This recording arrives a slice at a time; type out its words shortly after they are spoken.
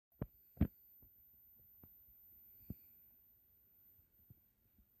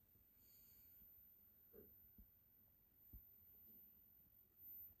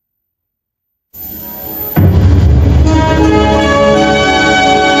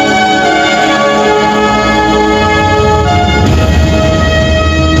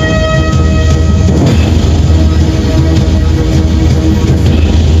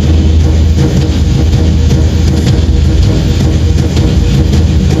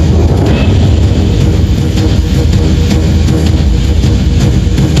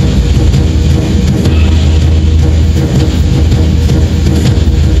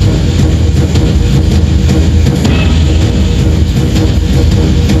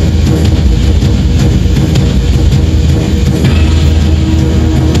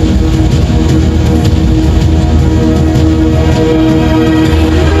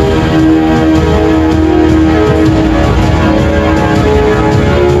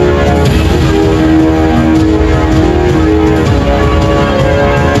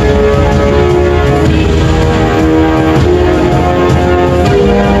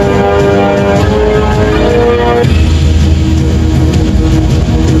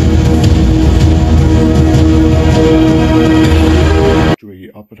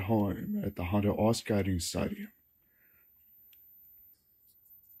at the Hunter Ice Skating Stadium.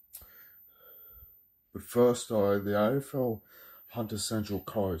 But first though, the AFL Hunter Central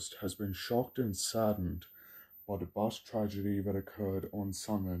Coast has been shocked and saddened by the bus tragedy that occurred on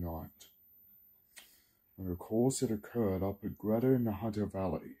Sunday night. And of course it occurred up at Greta in the Hunter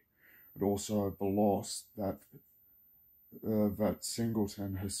Valley, and also the loss that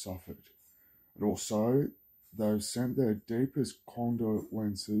Singleton has suffered. And also, they've sent their deepest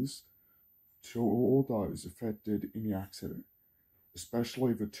condolences to all those affected in the accident,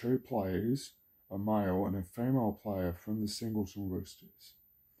 especially the two players, a male and a female player from the Singleton Roosters.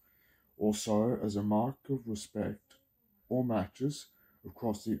 Also, as a mark of respect, all matches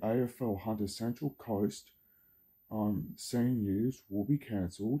across the AFL Hunter Central Coast seniors will be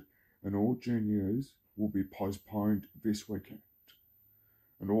cancelled, and all juniors will be postponed this weekend.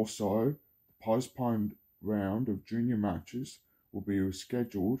 And also, the postponed round of junior matches will be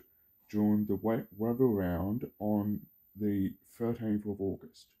rescheduled during the wet weather round on the 13th of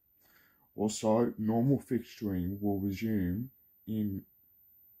August. Also, normal fixturing will resume in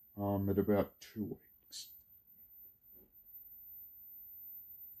at about 2 weeks.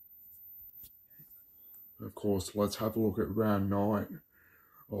 Of course, let's have a look at round 9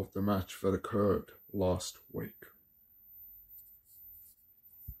 of the match that occurred last week.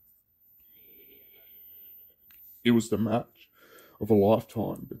 It was the match of a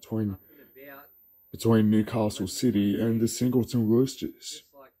lifetime between Newcastle City and the Singleton Roosters,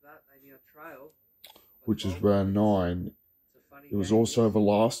 which is round 9. It was also the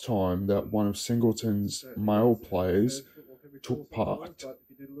last time that one of Singleton's male players took part. But if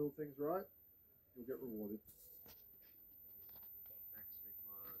you do little things right, you'll get rewarded.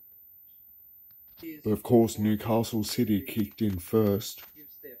 But of course, Newcastle City kicked in first.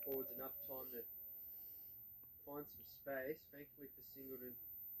 Gives their forwards enough time to find some space. Thankfully for Singleton,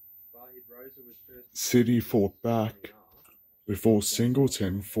 Bahid Rosa was first. City fought back before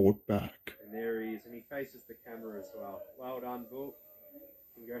Singleton fought back. And there he is, and he faces the camera as well. Well done, Bull.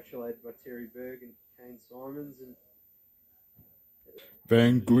 Congratulated by Terry Berg and Kane Simons. And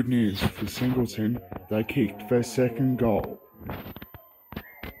then good news for Singleton, they kicked their second goal.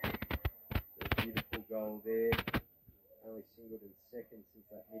 Beautiful goal there. Only Singleton's second since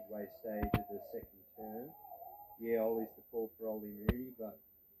that midway stage of the second term. Yeah, Ollie's the call for Ollie Moody, but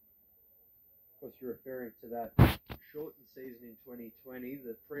of course you're referring to that shortened season in 2020,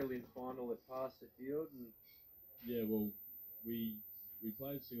 the prelim final at Pasterfield. And yeah, well, we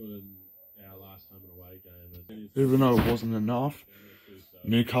played Singleton our last home and away game. Even though it wasn't enough,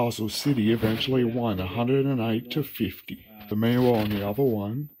 Newcastle City eventually won 108-50. The meanwhile on the other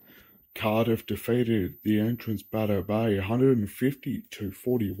one, Cardiff defeated the entrance Batter Bay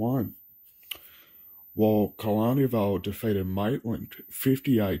 150-41, while Kalani Vale defeated Maitland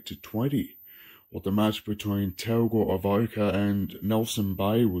 58-20. While the match between Telgor Avoca and Nelson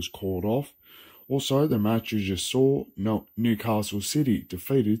Bay was called off. Also, the match you just saw, Newcastle City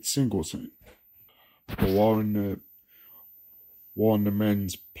defeated Singleton. But while in the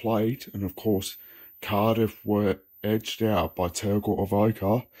men's plate, and of course, Cardiff were edged out by Telgor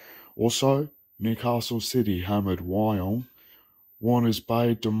Avoca. Also, Newcastle City hammered Wyong. Warners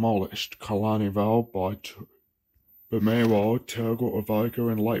Bay demolished Kalani Vale by 2. But meanwhile, Telgor Avoca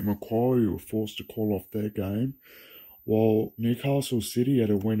and Lake Macquarie were forced to call off their game, while Newcastle City had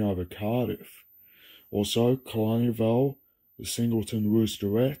a win over Cardiff. Also, Kalani Vale, the Singleton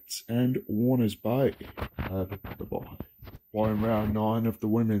Roosterettes, and Warners Bay had the bye. While in round 9 of the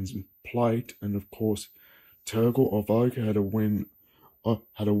women's plate, and of course, Telgor Avoca had a win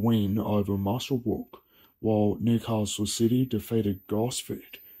over Muswellbrook, while Newcastle City defeated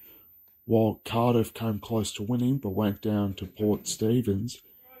Gosford. While Cardiff came close to winning but went down to Port Stephens,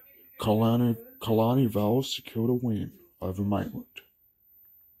 Kalani Vale secured a win over Maitland.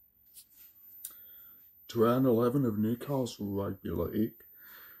 To round 11 of Newcastle Rugby League,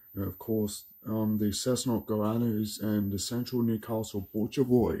 and of course the Cessnock Goannas and the Central Newcastle Butcher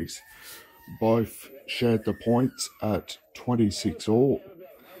Boys both shared the points at 26 all.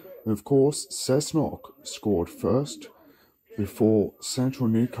 And of course, Cessnock scored first before Central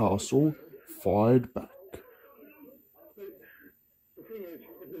Newcastle fired back.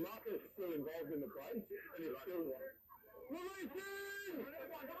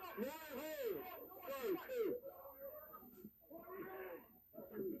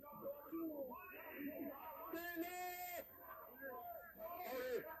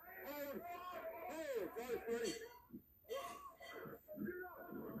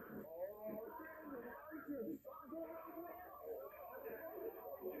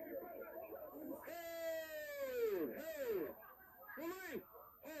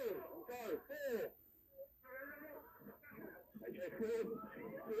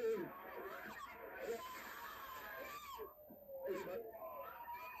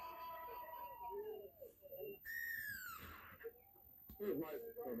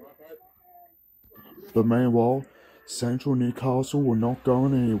 But meanwhile, Central Newcastle were not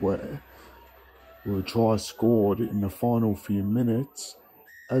going anywhere, with a try scored in the final few minutes,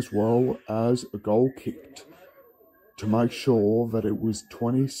 as well as a goal kicked, to make sure that it was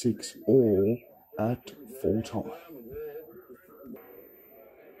 26-all at full time.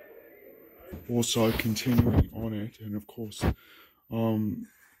 Also continuing on it, and of course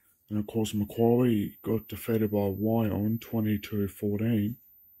Macquarie got defeated by Wyong 22-14,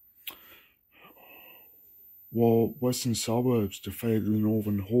 while Western Suburbs defeated the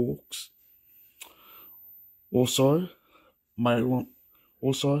Northern Hawks. Also, Maitland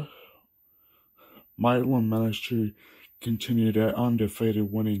managed to continue their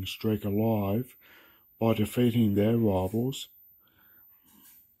undefeated winning streak alive by defeating their rivals.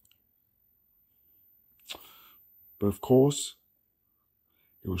 But of course,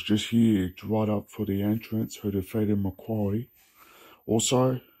 it was just huge right up for the entrants who defeated Macquarie.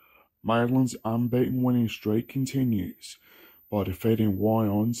 Also, Maitland's unbeaten winning streak continues by defeating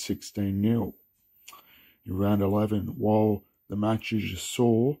Wyong 16-0 in round 11, while the match you just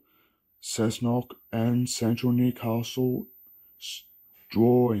saw, Cessnock and Central Newcastle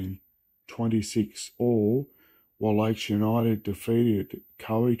drawing 26-all, while Lakes United defeated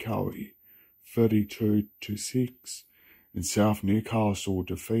Curry 32-6, and South Newcastle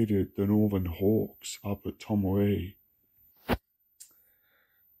defeated the Northern Hawks up at Tomaree.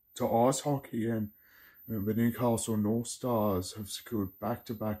 To ice hockey, and the Newcastle North Stars have secured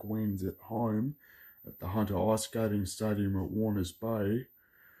back-to-back wins at home at the Hunter Ice Skating Stadium at Warners Bay.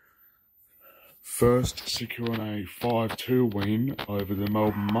 First, securing a 5-2 win over the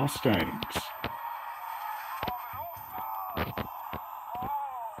Melbourne Mustangs.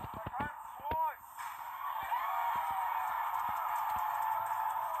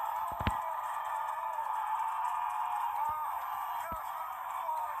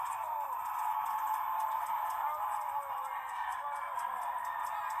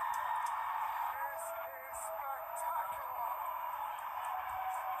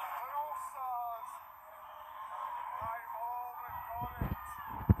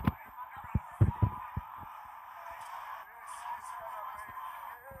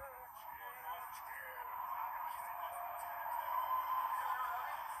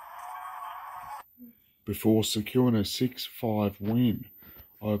 Before securing a 6-5 win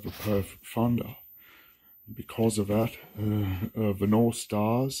over Perth Thunder. Because of that, the North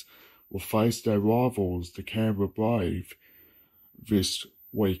Stars will face their rivals, the Canberra Brave, this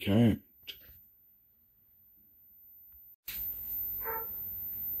weekend.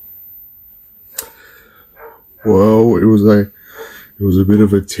 Well, it was a bit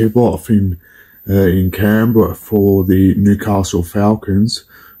of a tip-off in Canberra for the Newcastle Falcons,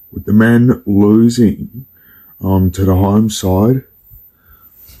 with the men losing to the home side.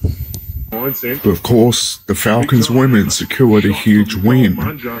 But of course, the Falcons women secured a huge win.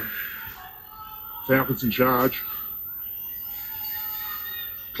 Falcons in charge.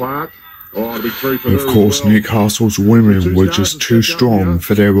 Clark. But of course, Newcastle's women were just too strong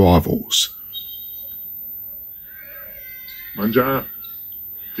for their rivals. Munja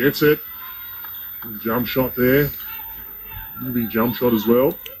gets it. Jump shot there. Maybe jump shot as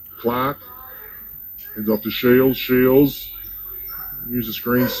well. Clark heads off to Shields. Shields use a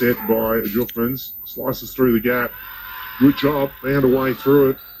screen set by Jufmans. Slices through the gap. Good job. Found a way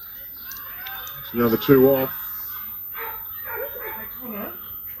through it. So now the 2 off.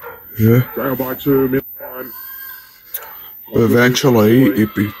 Yeah. Trail by 2. Middle time. But eventually,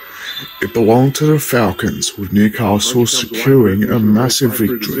 it belonged to the Falcons, with Newcastle securing a massive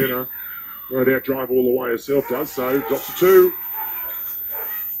victory. No doubt drive all the way herself does so. Drops to 2.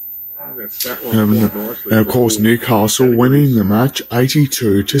 And of course, Newcastle winning the match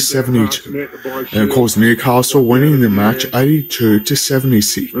 82-72. And of course, Newcastle winning the match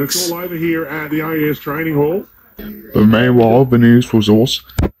 82-76. It's all over here at the AES training hall. But meanwhile, the news was also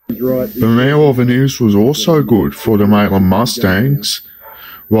good for the Maitland Mustangs,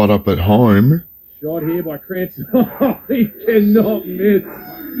 right up at home. Shot here by Cranston. He cannot miss.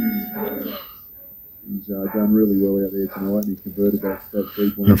 He's done really well out there tonight, and he's converted that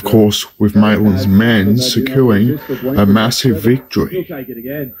 3-point. And of course, with Maitland's men securing a massive victory. He'll take it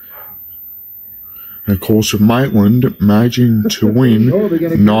again. And of course, with Maitland managing to win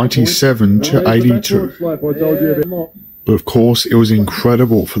 97-82. But of course, it was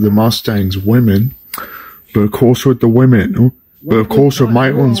incredible for the Mustangs women. But of course, with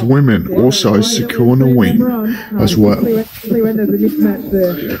Maitland's women also securing a win as well. If you're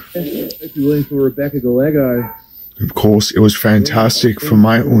looking for Rebecca Gallego, Of course, it was fantastic for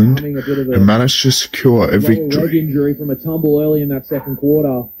Maitland, who managed to secure a leg victory. injury from a tumble early in that second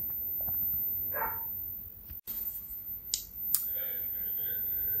quarter.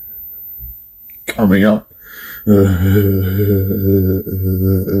 Coming up, the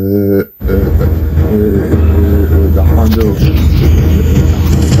Hunter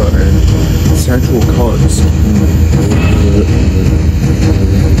and Central Coast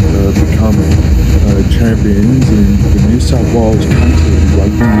become champions in the New South Wales country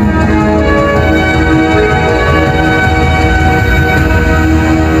rugby union.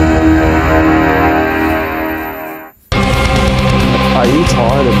 Are you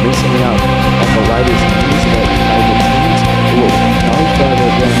tired of missing out on the latest news about your favourite teams? Look, no further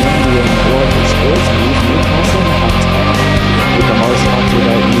than NBN Global Sports News Newcastle Hunter. With the most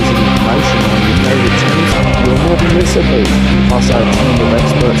up-to-date news and information on your favourite teams, you'll never miss a beat. Plus, our team of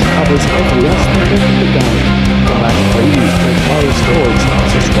experts covers every aspect of the game. From match previews to player stories,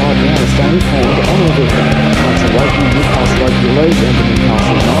 subscribe now to stay informed on everything. Newcastle Rugby, Newcastle Rugby League, and the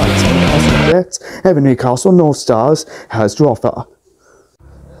Newcastle Knights, Newcastle Jets, and the Newcastle North Stars has to offer.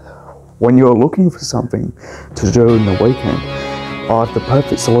 When you're looking for something to do in the weekend, I have the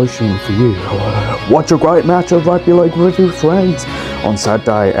perfect solution for you. Watch a great match of rugby league with your friends. On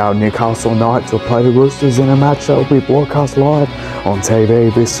Saturday, our Newcastle Knights will play the Roosters in a match that will be broadcast live on TV.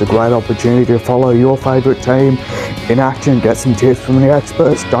 This is a great opportunity to follow your favourite team in action, get some tips from the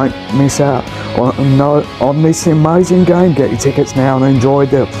experts. Don't miss out on this amazing game. Get your tickets now and enjoy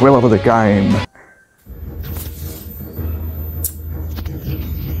the thrill of the game.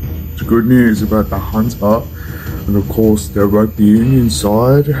 Good news about the Hunter, and of course the rugby union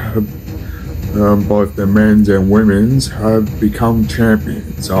side, both the men's and women's, have become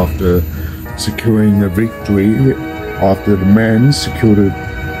champions after securing a victory. After the men secured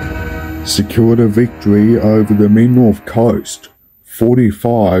a victory over the Mid-North Coast,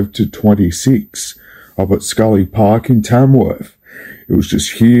 45-26, up at Scully Park in Tamworth. It was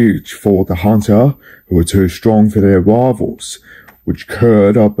just huge for the Hunter, who were too strong for their rivals, which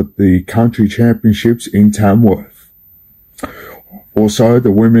occurred up at the Country Championships in Tamworth. Also,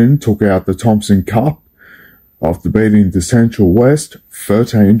 the women took out the Thompson Cup after beating the Central West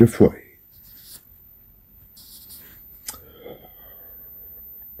 13-3.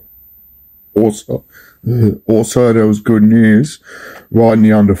 Also, there was good news riding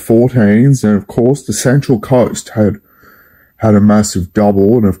the under-14s, and of course the Central Coast had a massive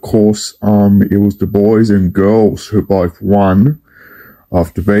double, and of course it was the boys and girls who both won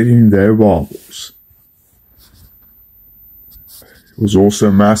after beating their rivals. It was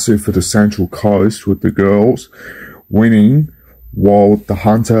also massive for the Central Coast, with the girls winning while the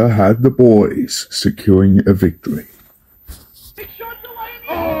Hunter had the boys securing a victory.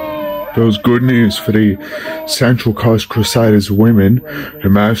 There was good news for the Central Coast Crusaders women, who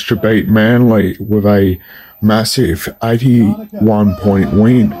managed to beat Manly with a massive 81-point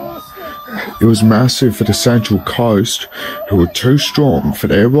win. It was massive for the Central Coast, who were too strong for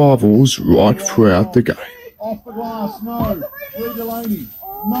their rivals right throughout the game. Off the glass, no. Three Delaney,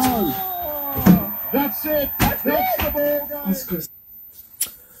 no. That's it. That's the ball game.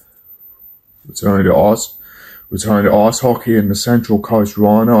 Returning to ice hockey, and the Central Coast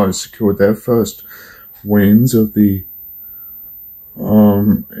Rhinos secured their first wins of the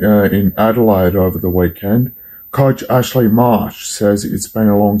in Adelaide over the weekend. Coach Ashley Marsh says it's been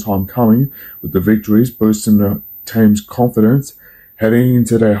a long time coming, with the victories boosting the team's confidence heading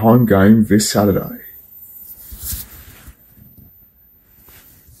into their home game this Saturday.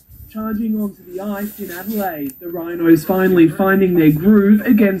 Charging onto the ice in Adelaide, the Rhinos finally finding their groove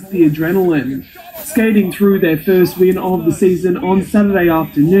against the Adrenaline. Skating through their first win of the season on Saturday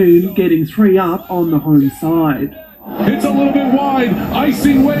afternoon, getting 3 up on the home side. It's a little bit wide.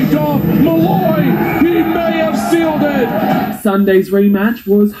 Icing waved off. Malloy, he may have sealed it. Sunday's rematch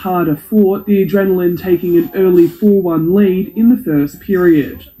was harder fought, the Adrenaline taking an early 4-1 lead in the first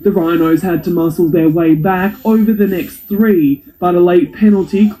period. The Rhinos had to muscle their way back over the next 3, but a late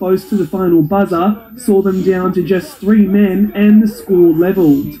penalty close to the final buzzer saw them down to just 3 men and the score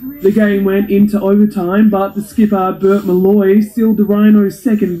levelled. The game went into overtime, but the skipper Bert Malloy sealed the Rhinos'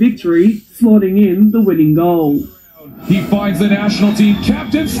 second victory, slotting in the winning goal. He finds the national team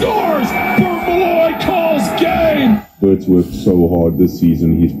captain, scores! Bert Malloy calls game! Bert's worked so hard this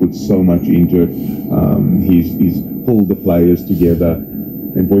season. He's put so much into it. He's pulled the players together.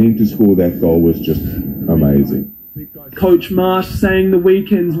 And for him to score that goal was just amazing. Coach Marsh saying the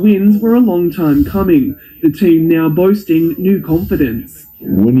weekend's wins were a long time coming, the team now boasting new confidence.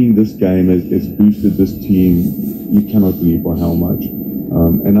 Winning this game has boosted this team, you cannot believe by how much.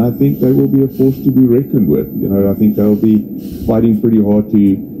 And I think they will be a force to be reckoned with. You know, I think they'll be fighting pretty hard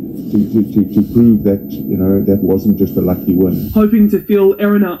to prove that, you know, that wasn't just a lucky win. Hoping to fill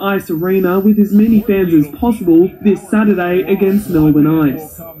Erina Ice Arena with as many fans as possible this Saturday against Melbourne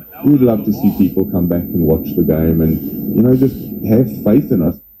Ice. We'd love to see people come back and watch the game and, you know, just have faith in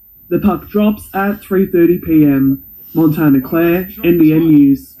us. The puck drops at 3:30 p.m. Montana Claire, NBN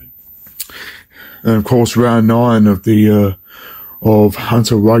News. And of course, round 9 of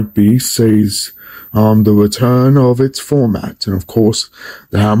Hunter Rugby sees the return of its format. And of course,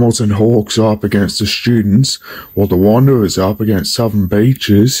 the Hamilton Hawks are up against the Students, while the Wanderers are up against Southern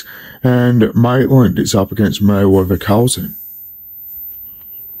Beaches, and Maitland is up against Mayweather Carlton.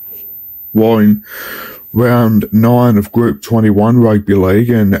 While in round 9 of Group 21 Rugby League,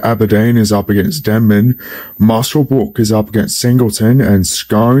 and Aberdeen is up against Denman, Muswellbrook is up against Singleton, and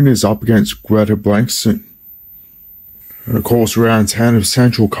Scone is up against Greta Branxton. And of course, round 10 of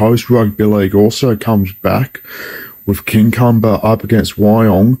Central Coast Rugby League also comes back, with Kincumber up against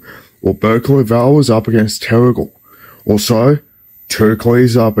Wyong, while Berkeley Vale is up against Terrigal. Also, Turkley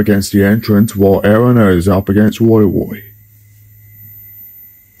is up against the Entrance, while Erina is up against Woy Woy.